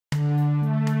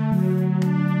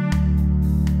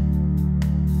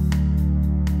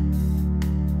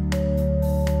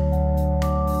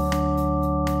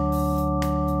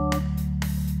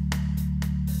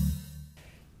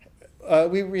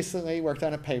We recently worked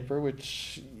on a paper,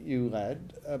 which you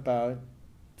led, about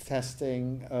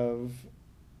testing of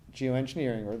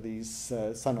geoengineering, or these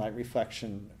sunlight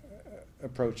reflection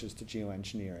approaches to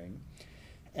geoengineering.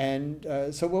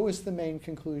 And so what was the main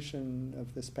conclusion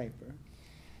of this paper?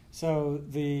 So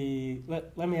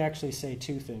let me actually say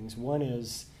two things. One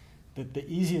is that the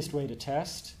easiest way to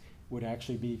test would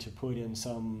actually be to put in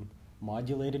some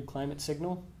modulated climate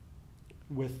signal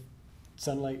with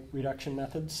sunlight reduction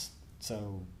methods.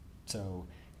 So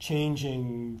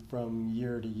changing from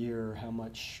year to year how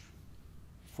much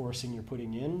forcing you're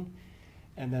putting in,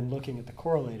 and then looking at the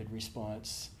correlated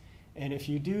response. And if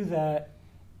you do that,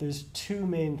 there's two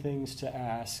main things to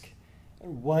ask.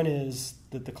 One is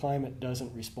that the climate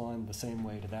doesn't respond the same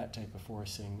way to that type of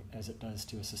forcing as it does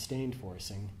to a sustained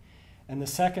forcing. And the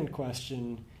second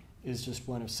question is just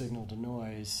one of signal to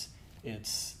noise.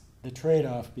 It's the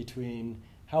trade-off between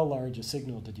how large a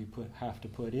signal did you have to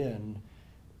put in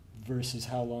versus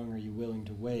how long are you willing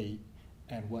to wait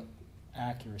and what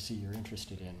accuracy you're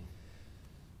interested in.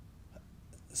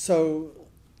 So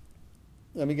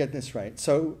let me get this right.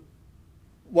 So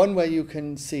one way you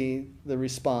can see the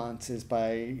response is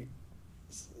by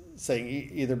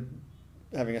saying either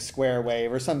having a square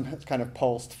wave or some kind of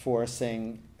pulsed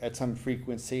forcing at some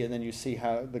frequency, and then you see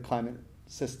how the climate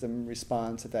system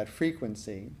responds at that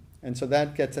frequency. And so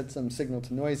that gets at some signal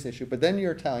to noise issue. But then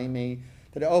you're telling me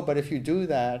that, but if you do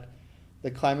that,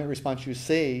 the climate response you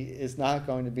see is not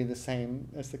going to be the same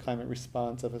as the climate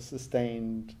response of a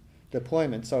sustained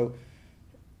deployment. So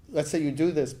let's say you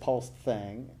do this pulsed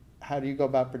thing. How do you go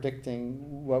about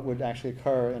predicting what would actually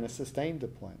occur in a sustained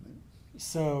deployment?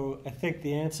 So I think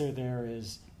the answer there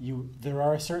is there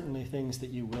are certainly things that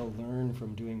you will learn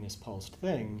from doing this pulsed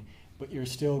thing, but you're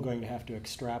still going to have to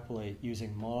extrapolate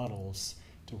using models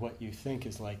to what you think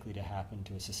is likely to happen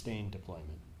to a sustained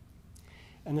deployment.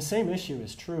 And the same issue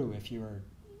is true if you are,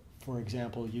 for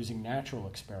example, using natural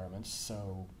experiments.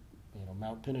 So,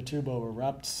 Mount Pinatubo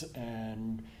erupts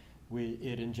and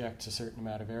it injects a certain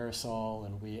amount of aerosol,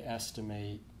 and we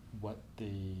estimate what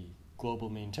the global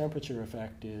mean temperature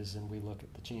effect is, and we look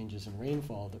at the changes in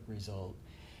rainfall that result.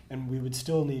 And we would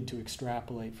still need to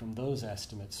extrapolate from those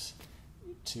estimates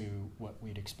to what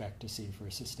we'd expect to see for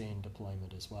a sustained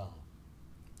deployment as well.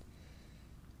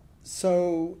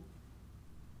 So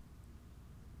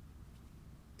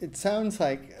it sounds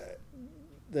like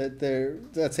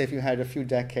let's say if you had a few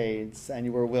decades and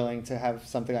you were willing to have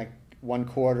something like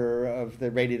 1/4 of the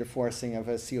radiative forcing of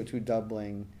a CO2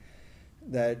 doubling,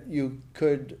 that you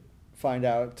could find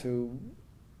out to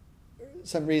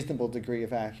some reasonable degree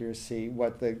of accuracy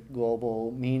what the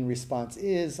global mean response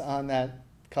is on that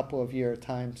couple of year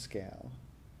time scale.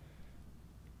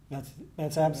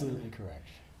 That's absolutely correct.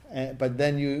 But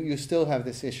then you still have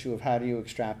this issue of how do you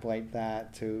extrapolate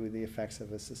that to the effects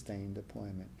of a sustained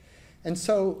deployment. And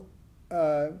so,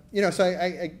 this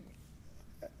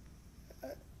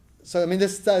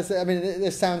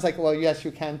sounds like, well, yes,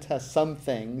 you can test some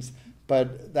things,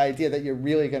 but the idea that you're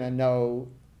really going to know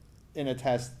in a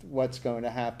test what's going to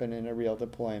happen in a real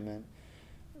deployment,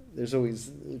 there's always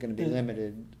going to be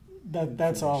limited.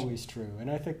 That's always true, and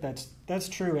I think that's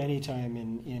true anytime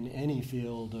in any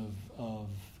field of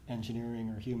engineering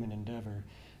or human endeavor.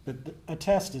 But a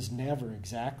test is never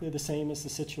exactly the same as the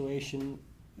situation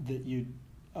that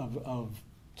of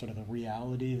sort of the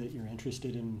reality that you're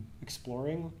interested in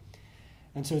exploring.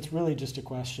 And so it's really just a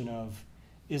question of,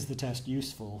 is the test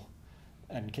useful,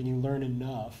 and can you learn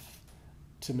enough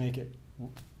to make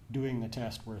doing the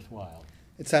test worthwhile?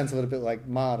 It sounds a little bit like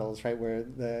models, right? Where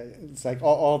it's like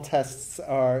all tests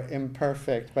are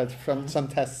imperfect, but some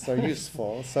tests are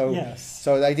useful. So, yes.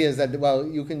 So the idea is that, well,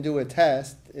 you can do a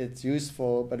test, it's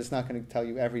useful, but it's not going to tell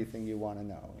you everything you want to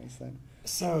know. Is that?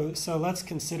 So let's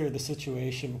consider the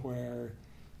situation where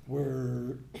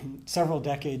we're several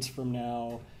decades from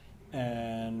now,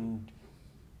 and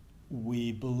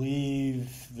we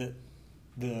believe that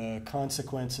the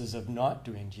consequences of not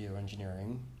doing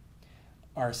geoengineering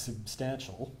are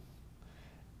substantial,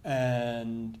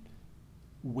 and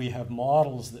we have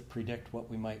models that predict what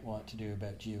we might want to do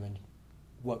about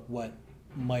what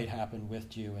might happen with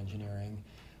geoengineering.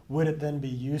 Would it then be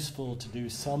useful to do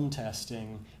some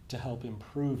testing to help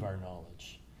improve our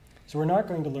knowledge? So we're not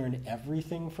going to learn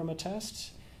everything from a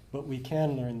test, but we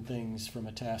can learn things from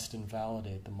a test and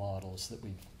validate the models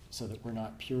so that we're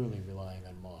not purely relying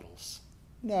on models.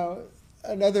 Now,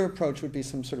 another approach would be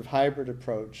some sort of hybrid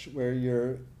approach where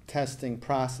you're testing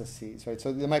processes, right?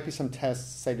 So there might be some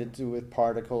tests, say, to do with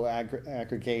particle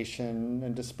aggregation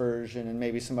and dispersion, and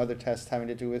maybe some other tests having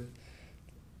to do with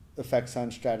effects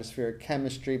on stratospheric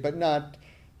chemistry, but not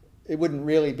it wouldn't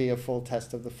really be a full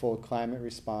test of the full climate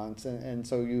response. And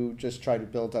so you just try to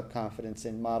build up confidence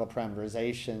in model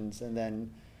parameterizations and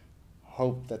then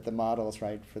hope that the model is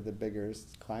right for the bigger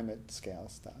climate scale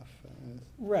stuff.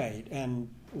 Right, and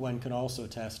one can also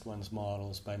test one's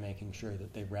models by making sure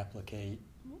that they replicate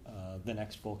the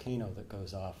next volcano that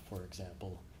goes off, for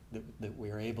example, that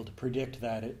we're able to predict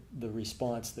that the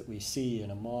response that we see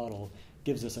in a model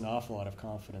gives us an awful lot of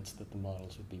confidence that the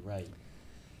models would be right.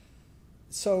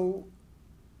 So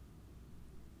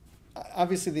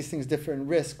obviously these things differ in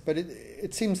risk, but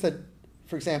it seems that,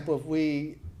 for example, if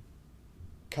we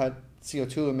cut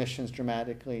CO2 emissions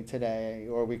dramatically today,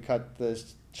 or we cut the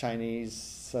Chinese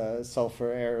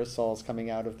sulfur aerosols coming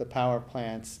out of the power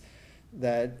plants,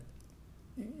 that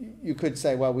you could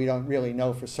say, well, we don't really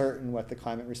know for certain what the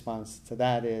climate response to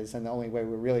that is, and the only way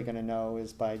we're really going to know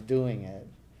is by doing it.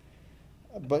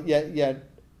 But yet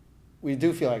we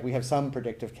do feel like we have some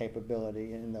predictive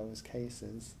capability in those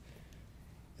cases.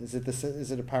 Is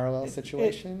it a parallel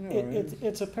situation?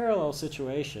 It's a parallel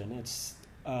situation. It's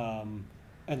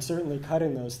and certainly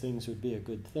cutting those things would be a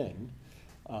good thing.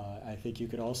 I think you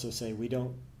could also say we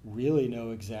don't really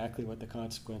know exactly what the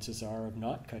consequences are of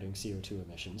not cutting CO2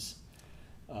 emissions.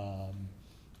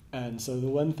 And so the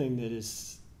one thing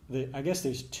I guess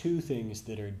there's two things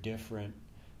that are different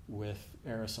with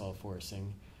aerosol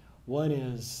forcing. One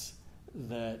is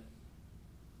that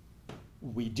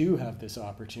we do have this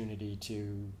opportunity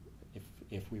to,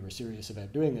 if we were serious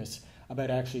about doing this, about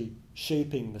actually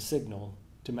shaping the signal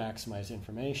to maximize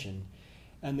information.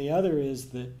 And the other is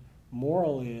that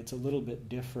morally it's a little bit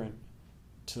different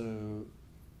to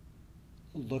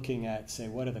looking at, say,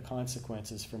 what are the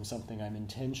consequences from something I'm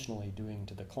intentionally doing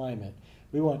to the climate.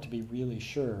 We want to be really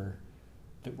sure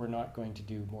that we're not going to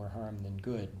do more harm than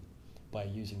good by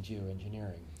using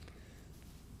geoengineering.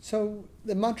 So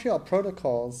the Montreal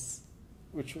protocols,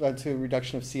 which led to a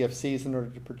reduction of CFCs in order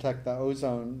to protect the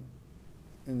ozone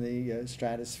in the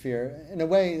stratosphere, in a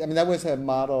way, I mean, that was a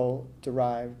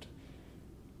model-derived,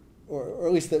 or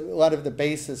at least a lot of the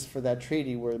basis for that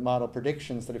treaty were model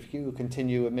predictions that if you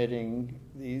continue emitting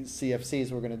these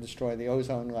CFCs, we're going to destroy the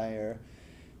ozone layer.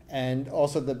 And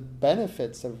also the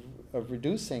benefits of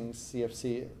reducing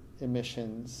CFC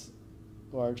emissions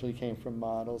largely came from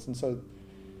models. And so,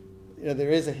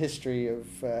 there is a history of,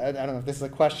 I don't know if this is a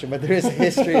question, but there is a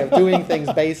history of doing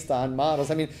things based on models.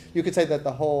 I mean, you could say that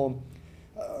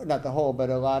not the whole,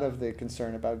 but a lot of the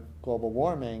concern about global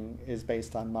warming is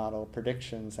based on model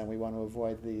predictions, and we want to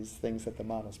avoid these things that the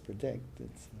models predict.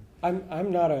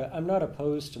 I'm not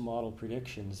opposed to model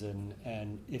predictions,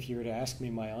 and if you were to ask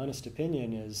me, my honest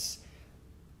opinion is,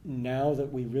 now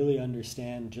that we really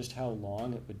understand just how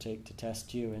long it would take to test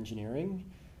geoengineering,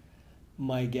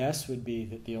 my guess would be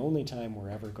that the only time we're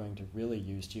ever going to really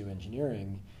use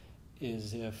geoengineering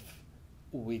is if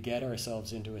we get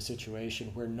ourselves into a situation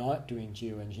where not doing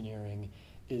geoengineering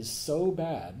is so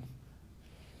bad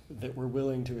that we're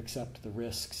willing to accept the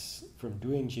risks from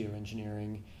doing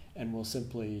geoengineering, and we'll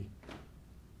simply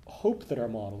hope that our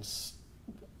models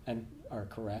are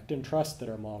correct and trust that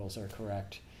our models are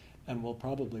correct, and we'll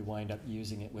probably wind up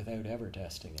using it without ever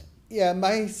testing it. Yeah,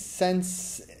 my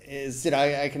sense is,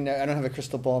 I don't have a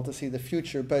crystal ball to see the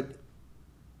future, but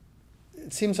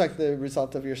it seems like the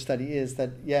result of your study is that,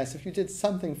 yes, if you did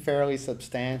something fairly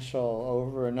substantial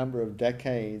over a number of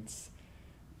decades,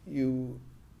 you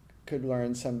could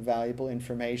learn some valuable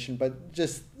information. But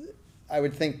just, I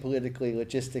would think politically,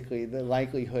 logistically, the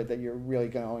likelihood that you're really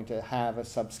going to have a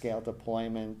subscale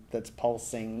deployment that's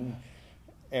pulsing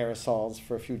aerosols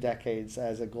for a few decades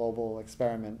as a global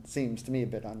experiment seems to me a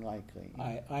bit unlikely.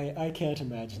 I can't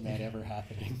imagine that ever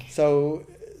happening. So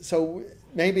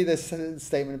maybe this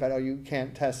statement about, you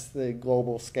can't test the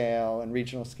global scale and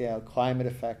regional scale climate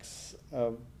effects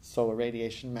of solar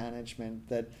radiation management,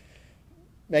 that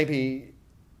maybe,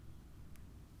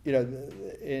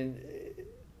 in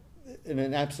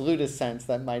an absolutist sense,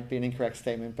 that might be an incorrect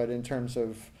statement, but in terms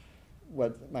of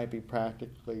what might be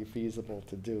practically feasible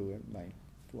to do, it might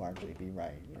largely be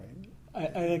right? I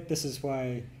think this is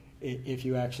why, if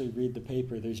you actually read the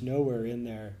paper, there's nowhere in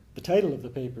there, the title of the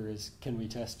paper is "Can we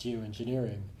test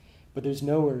geoengineering?" But there's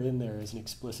nowhere in there as an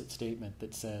explicit statement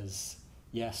that says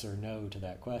yes or no to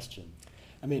that question.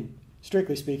 I mean,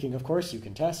 strictly speaking, of course you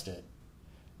can test it,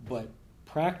 but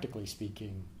practically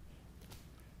speaking,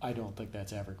 I don't think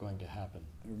that's ever going to happen.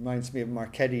 It reminds me of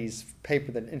Marchetti's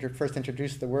paper that first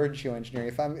introduced the word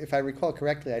geoengineering. If I recall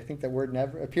correctly, I think the word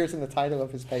never appears in the title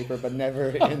of his paper, but never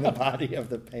in the body of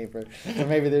the paper. So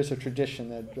maybe there's a tradition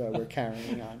that we're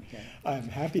carrying on here. I'm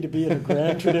happy to be in a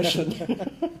grand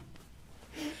tradition.